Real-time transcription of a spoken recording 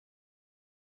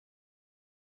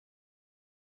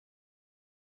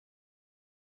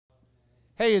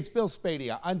Hey, it's Bill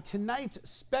Spadia. On tonight's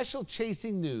special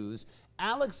Chasing News,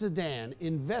 Alex Zdan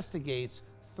investigates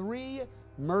 3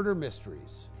 murder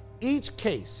mysteries. Each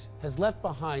case has left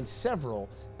behind several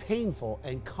painful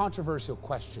and controversial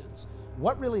questions.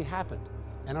 What really happened?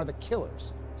 And are the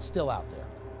killers still out there?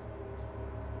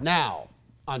 Now,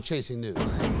 on Chasing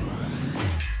News.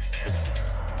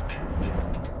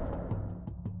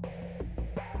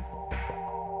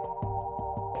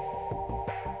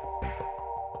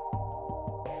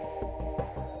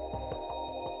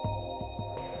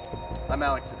 I'm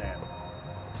Alex Zdan.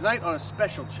 Tonight on a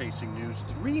special Chasing News,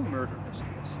 3 murder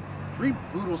mysteries. 3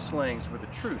 brutal slayings where the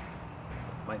truth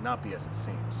might not be as it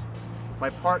seems. My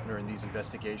partner in these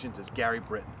investigations is Gary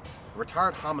Britton, a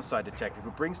retired homicide detective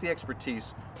who brings the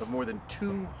expertise of more than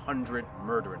 200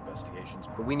 murder investigations.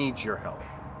 But we need your help.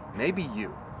 Maybe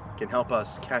you can help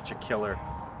us catch a killer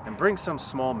and bring some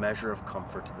small measure of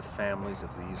comfort to the families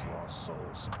of these lost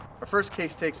souls. Our first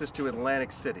case takes us to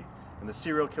Atlantic City and the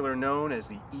serial killer known as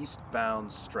the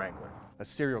Eastbound Strangler. A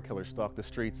serial killer stalked the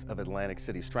streets of Atlantic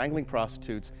City, strangling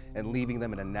prostitutes and leaving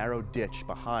them in a narrow ditch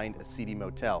behind a seedy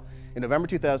motel. In November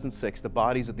 2006, the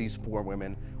bodies of these 4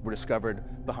 women were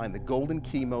discovered behind the Golden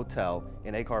Key Motel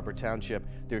in Egg Harbor Township,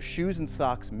 their shoes and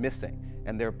socks missing,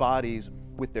 and their bodies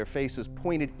with their faces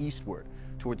pointed eastward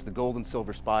towards the gold and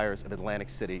silver spires of Atlantic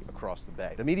City across the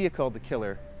bay. The media called the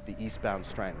killer the Eastbound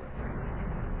Strangler.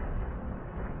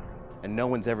 And no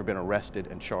one's ever been arrested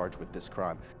and charged with this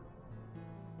crime.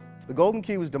 The Golden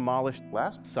Key was demolished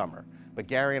last summer, but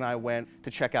Gary and I went to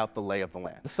check out the lay of the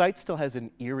land. The site still has an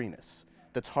eeriness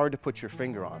that's hard to put your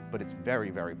finger on, but it's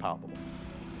very, very palpable.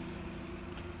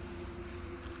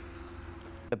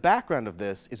 The background of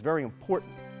this is very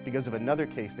important because of another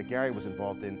case that Gary was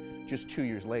involved in just 2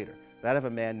 years later, that of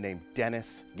a man named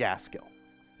Dennis Gaskill.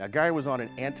 Now, Gary was on an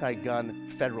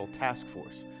anti-gun federal task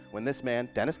force when this man,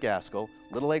 Dennis Gaskill,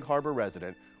 Little Egg Harbor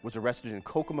resident, was arrested in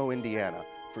Kokomo, Indiana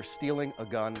for stealing a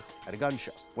gun at a gun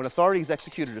show. When authorities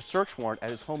executed a search warrant at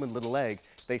his home in Little Egg,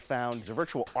 they found a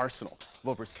virtual arsenal of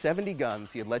over 70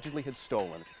 guns he allegedly had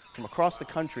stolen from across the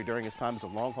country during his time as a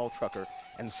long-haul trucker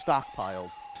and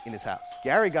stockpiled in his house.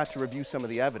 Gary got to review some of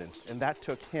the evidence, and that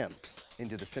took him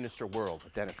into the sinister world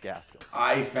of Dennis Gaskill.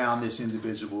 I found this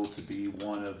individual to be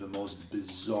one of the most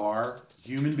bizarre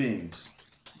human beings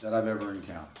that I've ever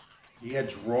encountered. He had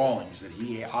drawings that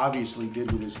he obviously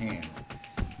did with his hand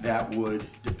that would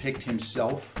depict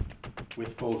himself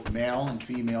with both male and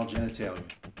female genitalia,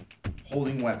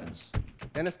 holding weapons.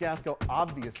 Dennis Gaskill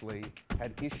obviously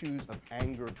had issues of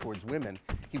anger towards women.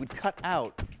 He would cut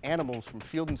out animals from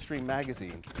Field and Stream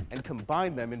magazine and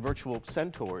combine them in virtual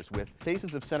centaurs with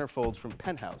faces of centerfolds from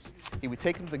Penthouse. He would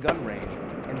take them to the gun range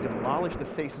and demolish the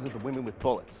faces of the women with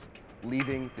bullets,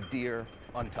 leaving the deer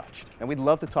untouched. And we'd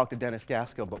love to talk to Dennis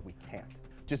Gaskill, but we can't.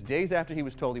 Just days after he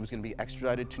was told he was going to be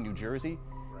extradited to New Jersey,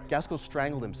 Gaskill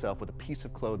strangled himself with a piece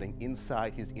of clothing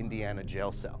inside his Indiana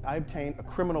jail cell. I obtained a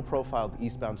criminal profile of the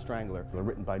Eastbound Strangler,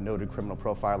 written by noted criminal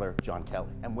profiler John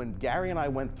Kelly. And when Gary and I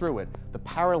went through it, the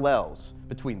parallels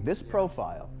between this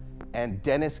profile and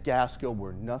Dennis Gaskill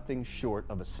were nothing short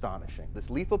of astonishing. This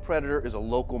lethal predator is a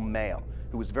local male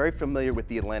who was very familiar with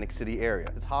the Atlantic City area.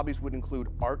 His hobbies would include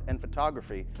art and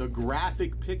photography. The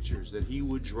graphic pictures that he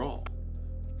would draw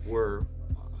were,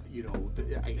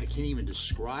 I can't even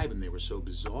describe them, they were so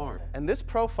bizarre. And this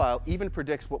profile even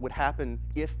predicts what would happen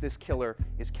if this killer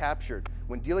is captured.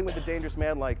 When dealing with a dangerous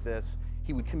man like this,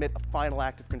 he would commit a final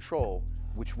act of control,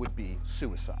 which would be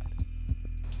suicide.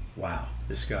 Wow,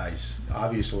 this guy's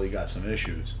obviously got some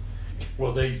issues.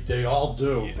 Well, they all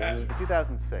do. Yeah. In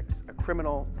 2006, a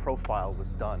criminal profile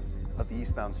was done of the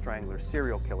Eastbound Strangler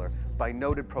serial killer by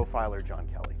noted profiler John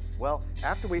Kelly. Well,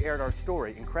 after we aired our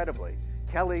story, incredibly,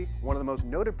 Kelly, one of the most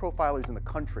noted profilers in the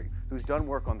country, who's done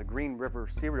work on the Green River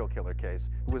serial killer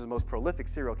case, who was the most prolific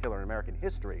serial killer in American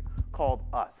history, called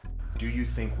us. Do you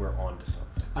think we're on to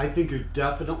something? I think you're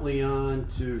definitely on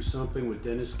to something with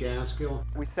Dennis Gaskill.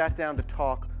 We sat down to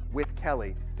talk with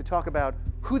Kelly to talk about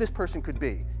who this person could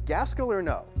be. Gaskill or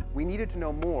no, we needed to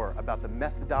know more about the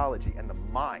methodology and the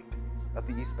mind of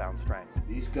the Eastbound Strangler.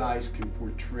 These guys can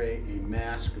portray a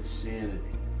mask of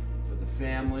sanity for the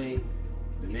family,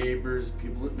 the neighbors,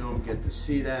 people that know him get to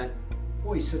see that.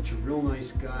 Boy, he's such a real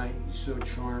nice guy. He's so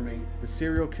charming. The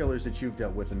serial killers that you've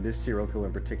dealt with, and this serial killer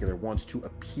in particular, wants to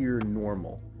appear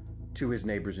normal to his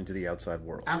neighbors and to the outside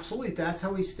world. Absolutely, that's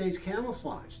how he stays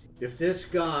camouflaged. If this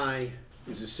guy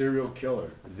is a serial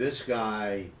killer, this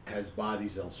guy has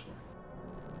bodies elsewhere.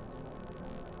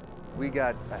 We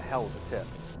got a hell of a tip.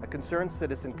 A concerned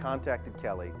citizen contacted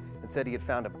Kelly and said he had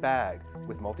found a bag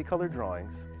with multicolored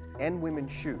drawings and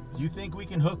women's shoes. You think we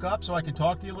can hook up so I can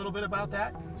talk to you a little bit about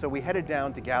that? So we headed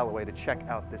down to Galloway to check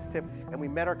out this tip, and we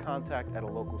met our contact at a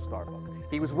local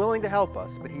Starbucks. He was willing to help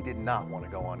us, but he did not want to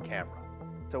go on camera.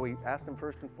 So we asked him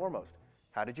first and foremost,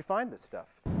 how did you find this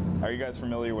stuff? Are you guys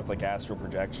familiar with like astral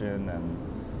projection and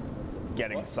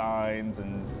getting signs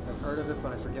and... I've heard of it,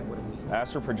 but I forget what it means.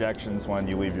 Astral projection's when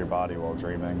you leave your body while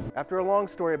dreaming. After a long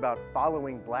story about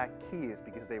following black keys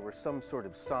because they were some sort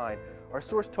of sign, our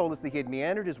source told us that he had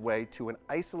meandered his way to an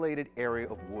isolated area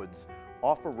of woods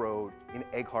off a road in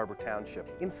Egg Harbor Township.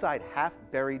 Inside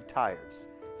half-buried tires,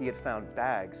 he had found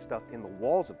bags stuffed in the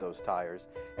walls of those tires,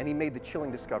 and he made the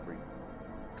chilling discovery.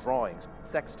 Drawings,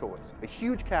 sex toys, a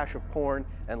huge cache of porn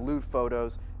and lewd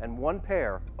photos, and one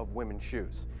pair of women's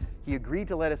shoes. He agreed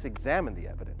to let us examine the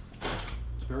evidence.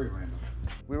 It's very random.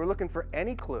 We were looking for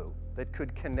any clue that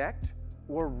could connect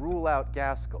or rule out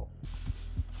Gaskell.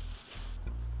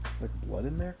 Like blood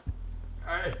in there?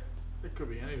 Hey, it could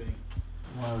be anything.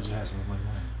 Why would you have something like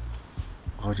that?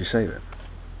 Why would you say that?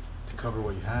 To cover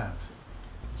what you have.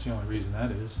 That's the only reason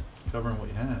that is. Covering what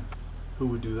you have. Who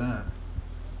would do that?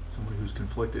 Somebody who's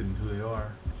conflicted in who they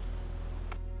are.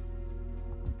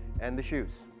 And the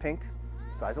shoes, pink,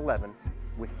 size 11,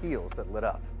 with heels that lit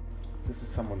up. This is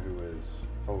someone who is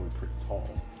probably pretty tall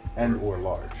and or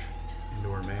large.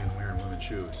 Indoor man wearing women's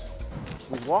shoes.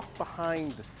 We walked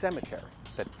behind the cemetery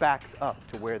that backs up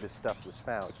to where this stuff was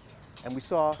found, and we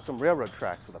saw some railroad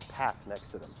tracks with a path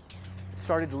next to them. It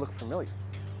started to look familiar.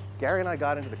 Gary and I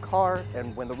got into the car,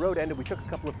 and when the road ended, we took a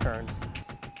couple of turns.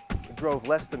 We drove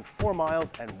less than 4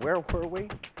 miles, and where were we?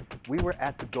 We were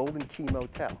at the Golden Key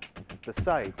Motel, the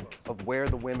site of where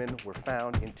the women were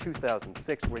found in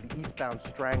 2006, where the Eastbound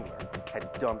Strangler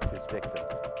had dumped his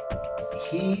victims.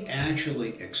 He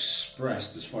actually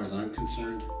expressed, as far as I'm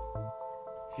concerned,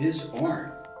 his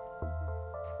art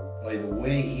by the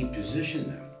way he positioned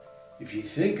them. If you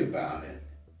think about it,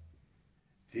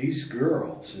 these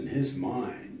girls in his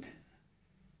mind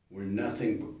were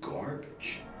nothing but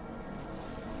garbage.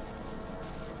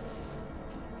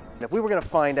 And if we were going to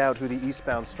find out who the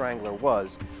Eastbound Strangler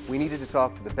was, we needed to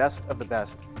talk to the best of the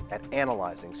best at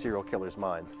analyzing serial killers'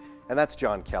 minds, and that's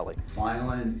John Kelly.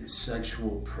 Violent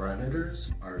sexual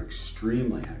predators are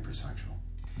extremely hypersexual.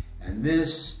 And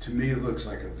this, to me, looks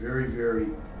like a very, very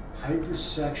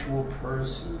hypersexual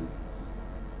person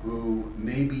who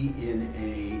may be in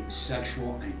a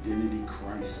sexual identity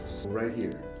crisis. Right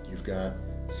here, you've got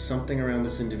something around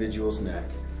this individual's neck,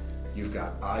 you've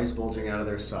got eyes bulging out of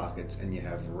their sockets, and you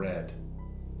have red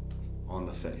on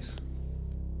the face.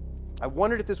 I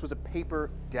wondered if this was a paper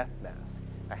death mask,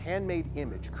 a handmade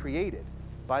image created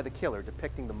by the killer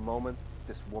depicting the moment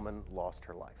this woman lost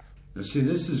her life. Now see,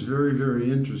 this is very, very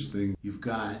interesting. You've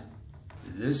got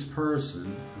this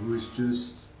person who is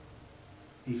just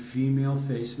a female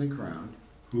face in the crowd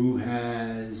who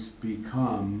has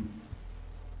become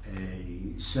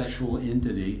a sexual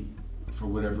entity for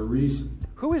whatever reason.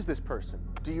 Who is this person?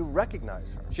 Do you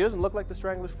recognize her? She doesn't look like the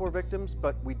Strangler's 4 victims,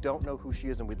 but we don't know who she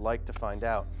is and we'd like to find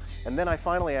out. And then I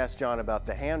finally asked John about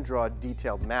the hand-drawn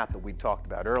detailed map that we talked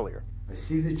about earlier. I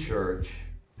see the church.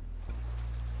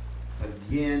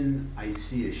 Again, I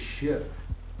see a ship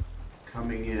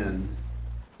coming in.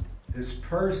 This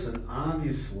person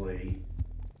obviously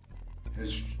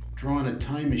has drawn a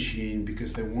time machine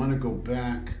because they want to go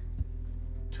back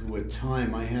to a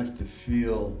time, I have to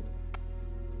feel,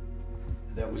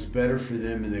 that was better for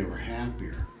them and they were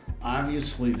happier.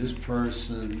 Obviously, this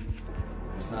person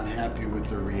is not happy with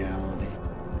their reality.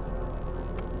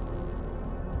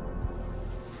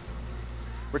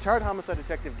 Retired homicide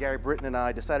detective Gary Britton and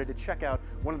I decided to check out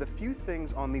one of the few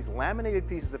things on these laminated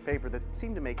pieces of paper that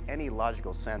seemed to make any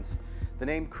logical sense. The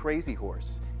name Crazy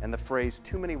Horse and the phrase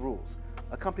 "too many rules,"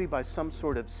 accompanied by some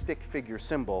sort of stick figure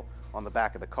symbol on the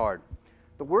back of the card.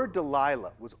 The word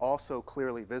Delilah was also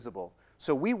clearly visible,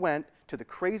 so we went to the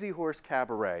Crazy Horse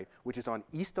Cabaret, which is on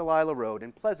East Delilah Road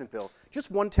in Pleasantville,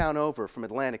 just one town over from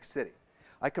Atlantic City.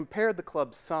 I compared the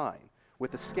club's sign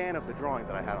with the scan of the drawing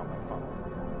that I had on my phone.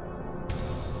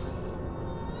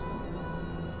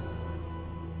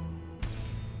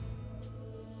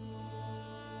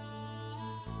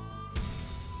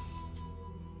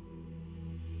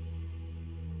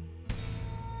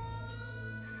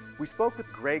 We spoke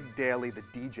with Greg Daly, the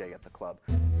DJ at the club,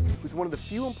 who's one of the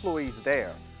few employees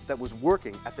there that was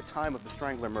working at the time of the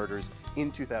Strangler murders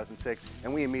in 2006,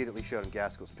 and we immediately showed him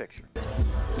Gaskell's picture.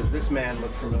 Does this man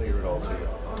look familiar at all to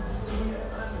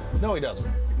you? No, he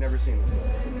doesn't. You've never seen this guy?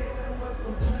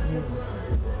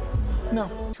 No.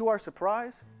 To our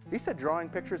surprise, he said drawing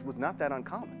pictures was not that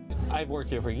uncommon. I've worked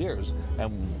here for years,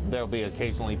 and there'll be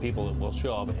occasionally people that will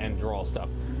show up and draw stuff.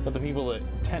 But the people that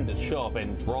tend to show up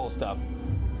and draw stuff,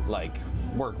 like,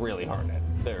 work really hard at it.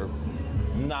 They're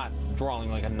not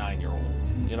drawing like a 9-year-old.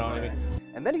 You know what I mean?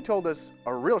 And then he told us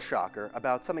a real shocker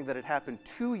about something that had happened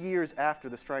 2 years after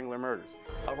the Strangler murders.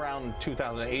 Around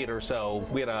 2008 or so,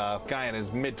 we had a guy in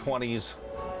his mid-20s,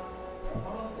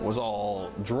 was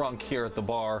all drunk here at the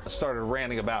bar, started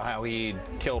ranting about how he'd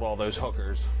killed all those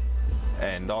hookers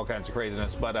and all kinds of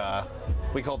craziness. But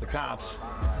we called the cops.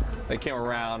 They came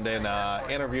around and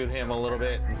interviewed him a little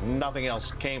bit. Nothing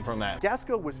else came from that.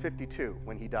 Gaskell was 52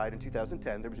 when he died in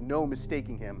 2010. There was no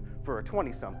mistaking him for a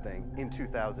 20-something in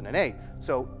 2008.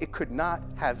 So it could not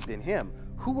have been him.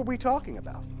 Who were we talking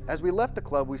about? As we left the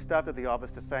club, we stopped at the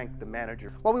office to thank the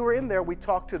manager. While we were in there, we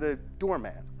talked to the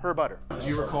doorman, Herb Utter. Do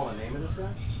you recall the name of this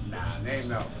guy? Nah, name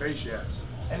no, face yes.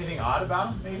 Anything odd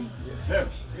about him, maybe? Him.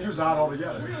 He was out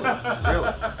altogether.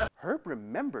 Really? Herb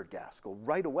remembered Gaskell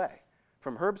right away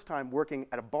from Herb's time working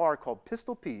at a bar called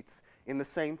Pistol Pete's in the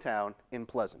same town in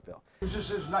Pleasantville. It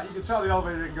was not, you could tell the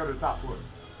elevator didn't go to the top floor.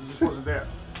 He just wasn't there.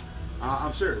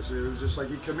 I'm serious. It was just like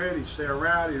he'd come in, he'd stay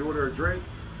around, he'd order a drink.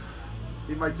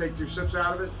 He might take 2 sips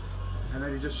out of it, and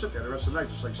then he'd just sit there the rest of the night,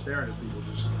 just like staring at people,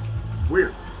 just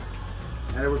weird.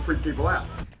 And it would freak people out.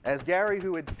 As Gary,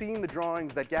 who had seen the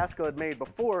drawings that Gaskell had made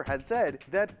before, had said,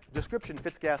 that description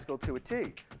fits Gaskell to a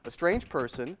T. A strange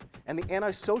person, and the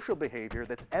antisocial behavior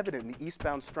that's evident in the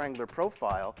Eastbound Strangler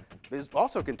profile is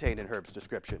also contained in Herb's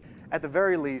description. At the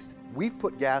very least, we've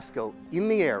put Gaskell in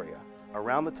the area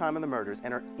around the time of the murders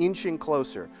and are inching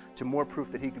closer to more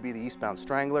proof that he could be the Eastbound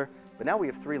Strangler. But now we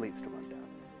have 3 leads to run down.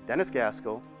 Dennis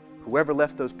Gaskell, whoever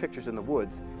left those pictures in the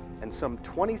woods, and some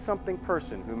 20-something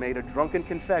person who made a drunken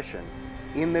confession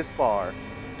in this bar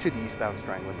to the Eastbound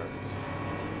Strangler murders.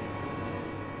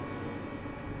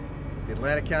 The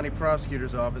Atlantic County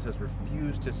Prosecutor's Office has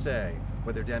refused to say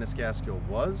whether Dennis Gaskell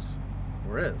was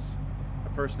or is a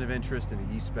person of interest in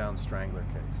the Eastbound Strangler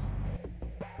case.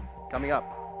 Coming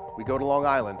up, we go to Long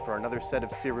Island for another set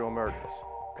of serial murders.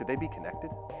 Could they be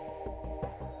connected?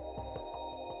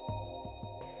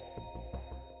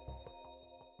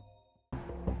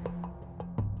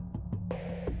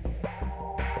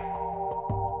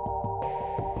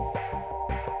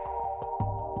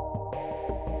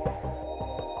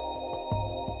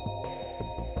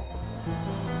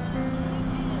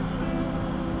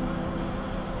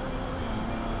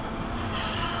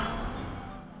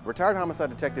 Retired homicide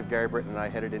detective Gary Britton and I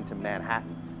headed into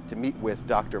Manhattan to meet with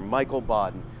Dr. Michael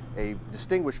Coleman, a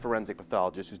distinguished forensic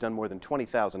pathologist who's done more than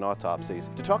 20,000 autopsies,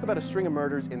 to talk about a string of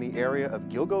murders in the area of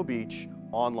Gilgo Beach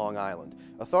on Long Island.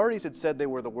 Authorities had said they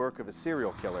were the work of a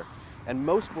serial killer, and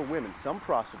most were women, some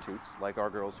prostitutes, like our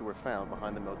girls who were found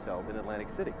behind the motel in Atlantic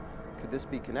City. Could this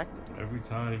be connected? Every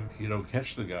time you don't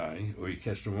catch the guy, or you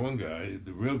catch the wrong guy,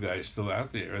 the real guy is still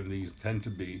out there, and these tend to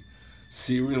be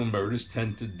serial murders,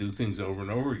 tend to do things over and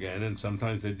over again, and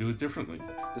sometimes they do it differently.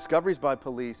 Discoveries by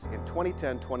police in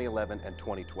 2010, 2011, and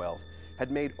 2012 had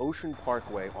made Ocean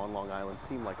Parkway on Long Island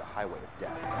seem like a highway of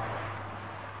death.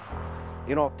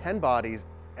 In all, 10 bodies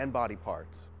and body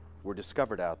parts were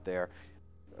discovered out there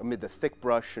amid the thick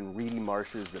brush and reedy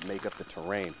marshes that make up the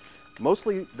terrain.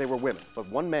 Mostly they were women, but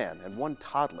 1 man and 1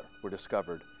 toddler were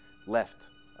discovered left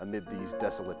amid these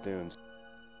desolate dunes.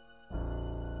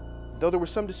 Though there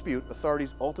was some dispute,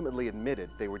 authorities ultimately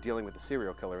admitted they were dealing with a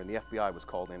serial killer, and the FBI was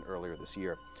called in earlier this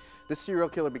year. This serial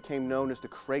killer became known as the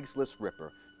Craigslist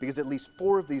Ripper because at least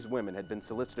 4 of these women had been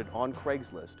solicited on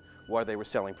Craigslist while they were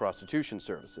selling prostitution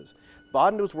services.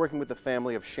 Zdan was working with the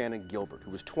family of Shannon Gilbert,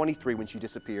 who was 23 when she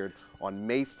disappeared on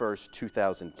May 1st,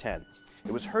 2010.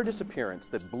 It was her disappearance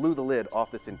that blew the lid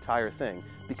off this entire thing,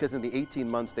 because in the 18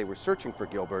 months they were searching for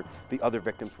Gilbert, the other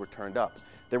victims were turned up.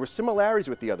 There were similarities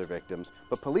with the other victims,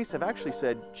 but police have actually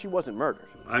said she wasn't murdered.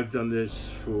 I've done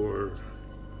this for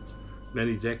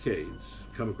many decades,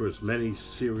 come across many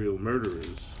serial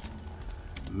murderers,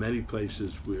 many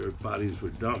places where bodies were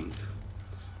dumped.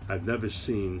 I've never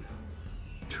seen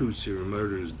 2 serial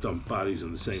murderers dump bodies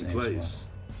in the same place.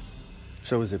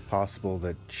 So is it possible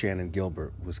that Shannon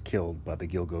Gilbert was killed by the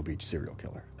Gilgo Beach serial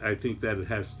killer? I think that it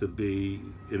has to be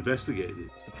investigated.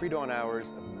 It's the pre-dawn hours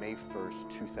of May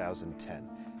 1st, 2010.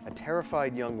 A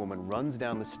terrified young woman runs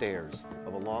down the stairs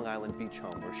of a Long Island beach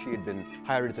home where she had been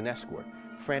hired as an escort,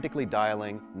 frantically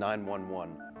dialing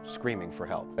 911, screaming for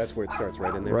help. That's where it starts,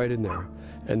 right in there? Right in there.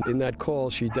 And in that call,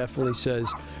 she definitely says,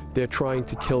 "They're trying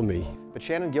to kill me." But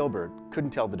Shannon Gilbert couldn't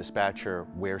tell the dispatcher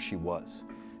where she was,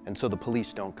 and so the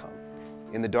police don't come.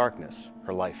 In the darkness,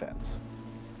 her life ends.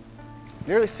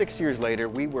 Nearly 6 years later,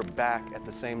 we were back at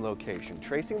the same location,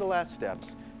 tracing the last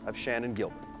steps of Shannon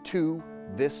Gilbert to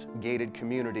this gated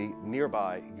community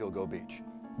nearby Gilgo Beach.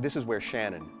 This is where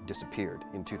Shannon disappeared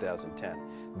in 2010.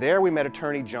 There we met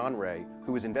attorney John Ray,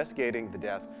 who was investigating the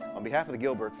death on behalf of the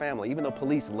Gilbert family, even though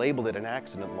police labeled it an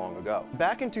accident long ago.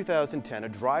 Back in 2010, a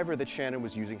driver that Shannon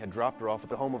was using had dropped her off at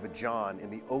the home of a John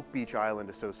in the Oak Beach Island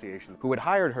Association, who had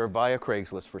hired her via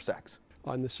Craigslist for sex.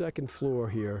 On the second floor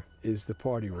here is the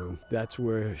party room. That's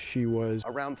where she was.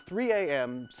 Around 3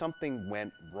 a.m., something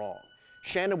went wrong.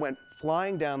 Shannon went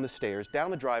flying down the stairs,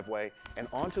 down the driveway, and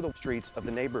onto the streets of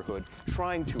the neighborhood,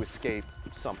 trying to escape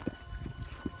something.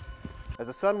 As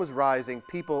the sun was rising,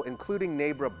 people, including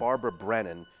neighbor Barbara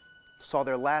Brennan, saw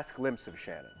their last glimpse of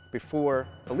Shannon before,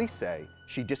 police say,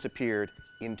 she disappeared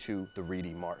into the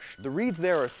reedy marsh. The reeds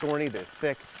there are thorny, they're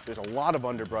thick, there's a lot of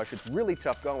underbrush. It's really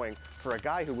tough going for a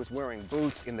guy who was wearing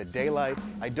boots in the daylight.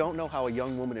 I don't know how a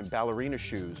young woman in ballerina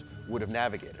shoes would have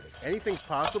navigated it. Anything's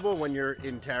possible when you're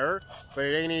in terror, but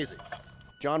it ain't easy.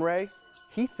 John Ray,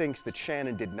 he thinks that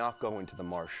Shannon did not go into the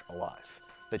marsh alive,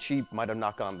 that she might have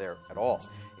not gone there at all.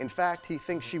 In fact, he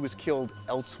thinks she was killed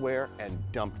elsewhere and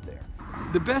dumped there.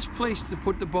 The best place to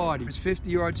put the body is 50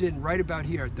 yards in, right about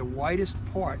here, at the widest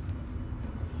part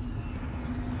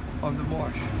of the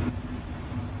marsh.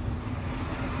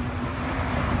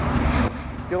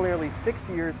 Still nearly 6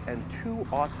 years and 2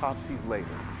 autopsies later,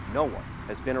 no one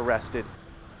has been arrested.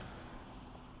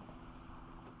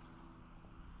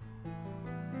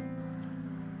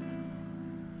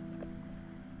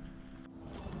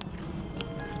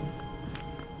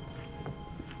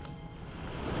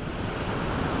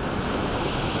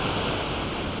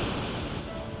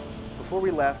 Before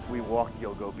we left, we walked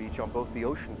Gilgo Beach on both the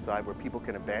ocean side, where people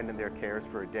can abandon their cares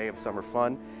for a day of summer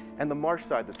fun, and the marsh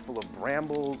side that's full of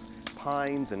brambles,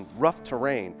 pines, and rough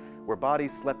terrain, where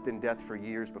bodies slept in death for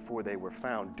years before they were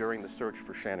found during the search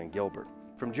for Shannon Gilbert.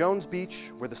 From Jones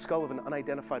Beach, where the skull of an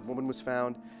unidentified woman was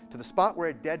found, to the spot where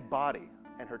a dead body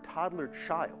and her toddler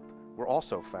child were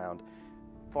also found,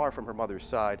 far from her mother's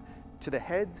side, to the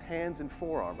heads, hands, and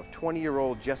forearm of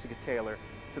 20-year-old Jessica Taylor,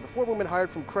 to the 4 women hired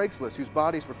from Craigslist whose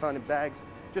bodies were found in bags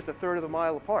just a third of a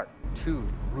mile apart. 2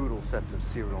 brutal sets of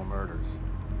serial murders,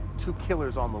 2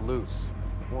 killers on the loose,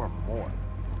 or more.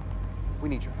 We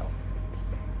need your help.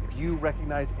 If you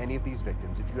recognize any of these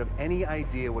victims, if you have any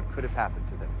idea what could have happened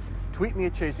to them, tweet me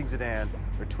at Chasing Zdan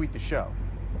or tweet the show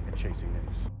at Chasing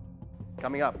News.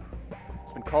 Coming up,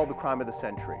 it's been called the crime of the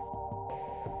century.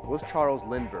 Was Charles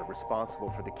Lindbergh responsible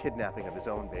for the kidnapping of his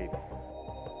own baby?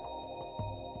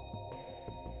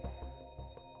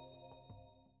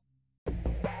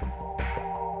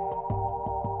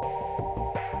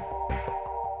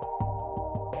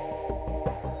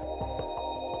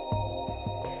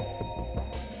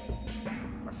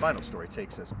 Final story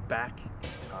takes us back in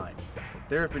time.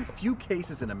 There have been few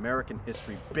cases in American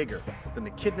history bigger than the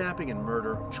kidnapping and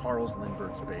murder of Charles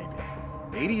Lindbergh's baby.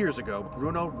 80 years ago,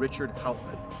 Bruno Richard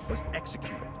Hauptmann was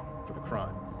executed for the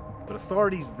crime. But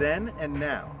authorities then and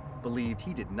now believed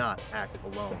he did not act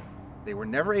alone. They were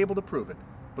never able to prove it,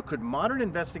 but could modern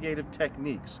investigative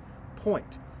techniques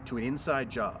point to an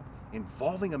inside job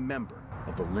involving a member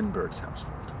of the Lindbergh's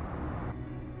household?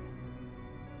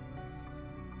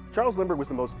 Charles Lindbergh was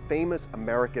the most famous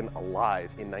American alive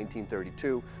in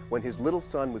 1932 when his little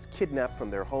son was kidnapped from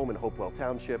their home in Hopewell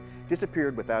Township,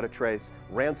 disappeared without a trace,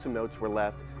 ransom notes were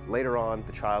left. Later on,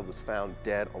 the child was found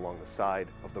dead along the side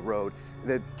of the road.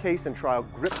 The case and trial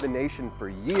gripped the nation for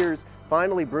years.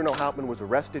 Finally, Bruno Hauptmann was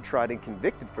arrested, tried, and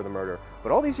convicted for the murder.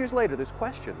 But all these years later, there's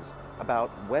questions about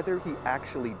whether he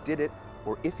actually did it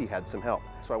or if he had some help.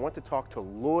 So I want to talk to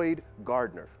Lloyd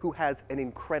Gardner, who has an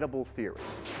incredible theory.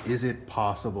 Is it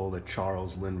possible that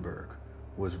Charles Lindbergh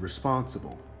was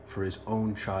responsible for his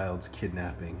own child's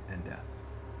kidnapping and death?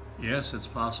 Yes, it's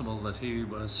possible that he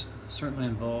was certainly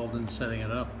involved in setting it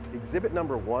up. Exhibit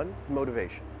number 1,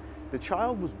 motivation. The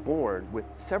child was born with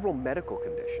several medical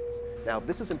conditions. Now,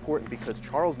 this is important because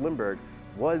Charles Lindbergh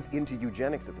was into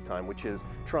eugenics at the time, which is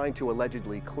trying to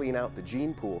allegedly clean out the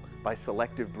gene pool by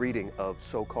selective breeding of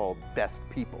so-called best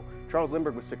people. Charles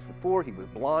Lindbergh was 6'4", he was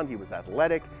blonde, he was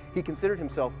athletic, he considered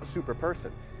himself a super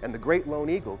person, and the great lone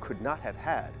eagle could not have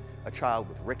had a child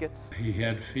with rickets. He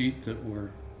had feet that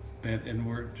were bent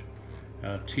inward,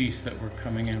 teeth that were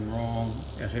coming in wrong.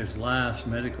 At his last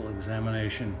medical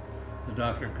examination, the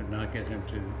doctor could not get him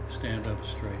to stand up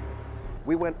straight.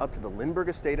 We went up to the Lindbergh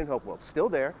estate in Hopewell. It's still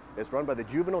there. It's run by the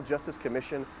Juvenile Justice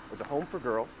Commission. It's a home for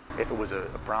girls. If it was a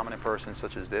prominent person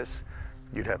such as this,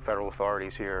 you'd have federal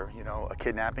authorities here. You know, a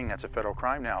kidnapping, that's a federal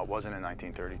crime now. It wasn't in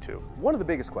 1932. One of the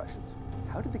biggest questions,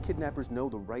 How did the kidnappers know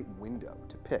the right window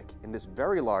to pick in this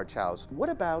very large house? What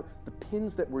about the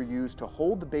pins that were used to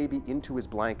hold the baby into his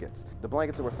blankets? The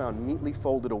blankets that were found neatly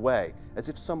folded away, as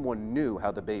if someone knew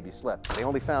how the baby slept. They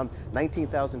only found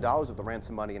 $19,000 of the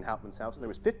ransom money in Hauptmann's house, and there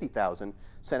was $50,000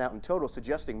 sent out in total,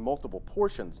 suggesting multiple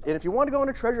portions. And if you want to go on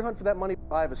a treasure hunt for that money,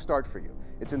 I have a start for you.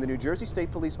 It's in the New Jersey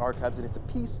State Police archives, and it's a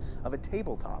piece of a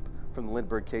tabletop from the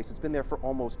Lindbergh case. It's been there for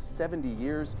almost 70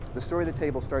 years. The story of the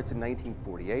table starts in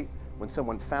 1948, when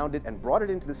someone found it and brought it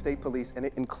into the state police, and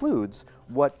it includes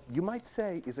what you might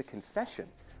say is a confession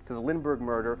to the Lindbergh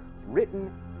murder,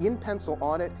 written in pencil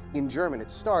on it in German. It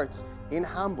starts, "In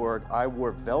Hamburg, I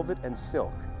wore velvet and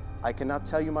silk. I cannot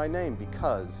tell you my name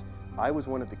because I was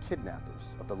one of the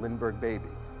kidnappers of the Lindbergh baby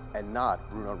and not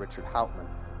Bruno Richard Hauptmann.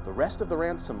 The rest of the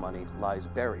ransom money lies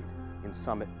buried in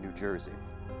Summit, New Jersey."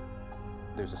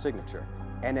 There's a signature,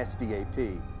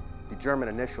 NSDAP, the German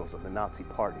initials of the Nazi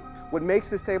Party. What makes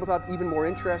this tabletop even more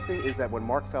interesting is that when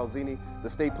Mark Falzini, the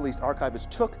state police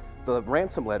archivist, took the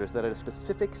ransom letters that had a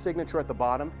specific signature at the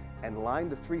bottom and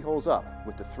lined the 3 holes up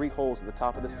with the 3 holes at the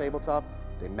top of this tabletop,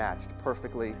 they matched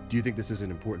perfectly. Do you think this is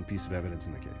an important piece of evidence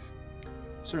in the case?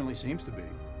 Certainly seems to be.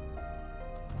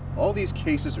 All these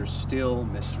cases are still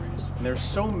mysteries, and there's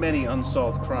so many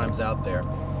unsolved crimes out there,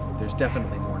 there's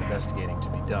definitely more investigating to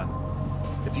be done.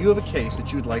 If you have a case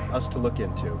that you'd like us to look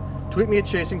into, tweet me at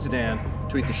Chasing Zdan,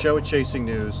 tweet the show at Chasing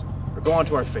News, or go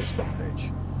onto our Facebook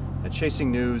page. Now,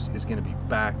 Chasing News is going to be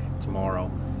back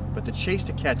tomorrow, but the chase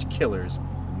to catch killers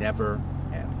never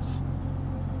ends.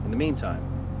 In the meantime,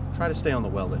 try to stay on the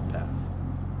well-lit path,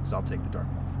 because I'll take the dark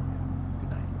one.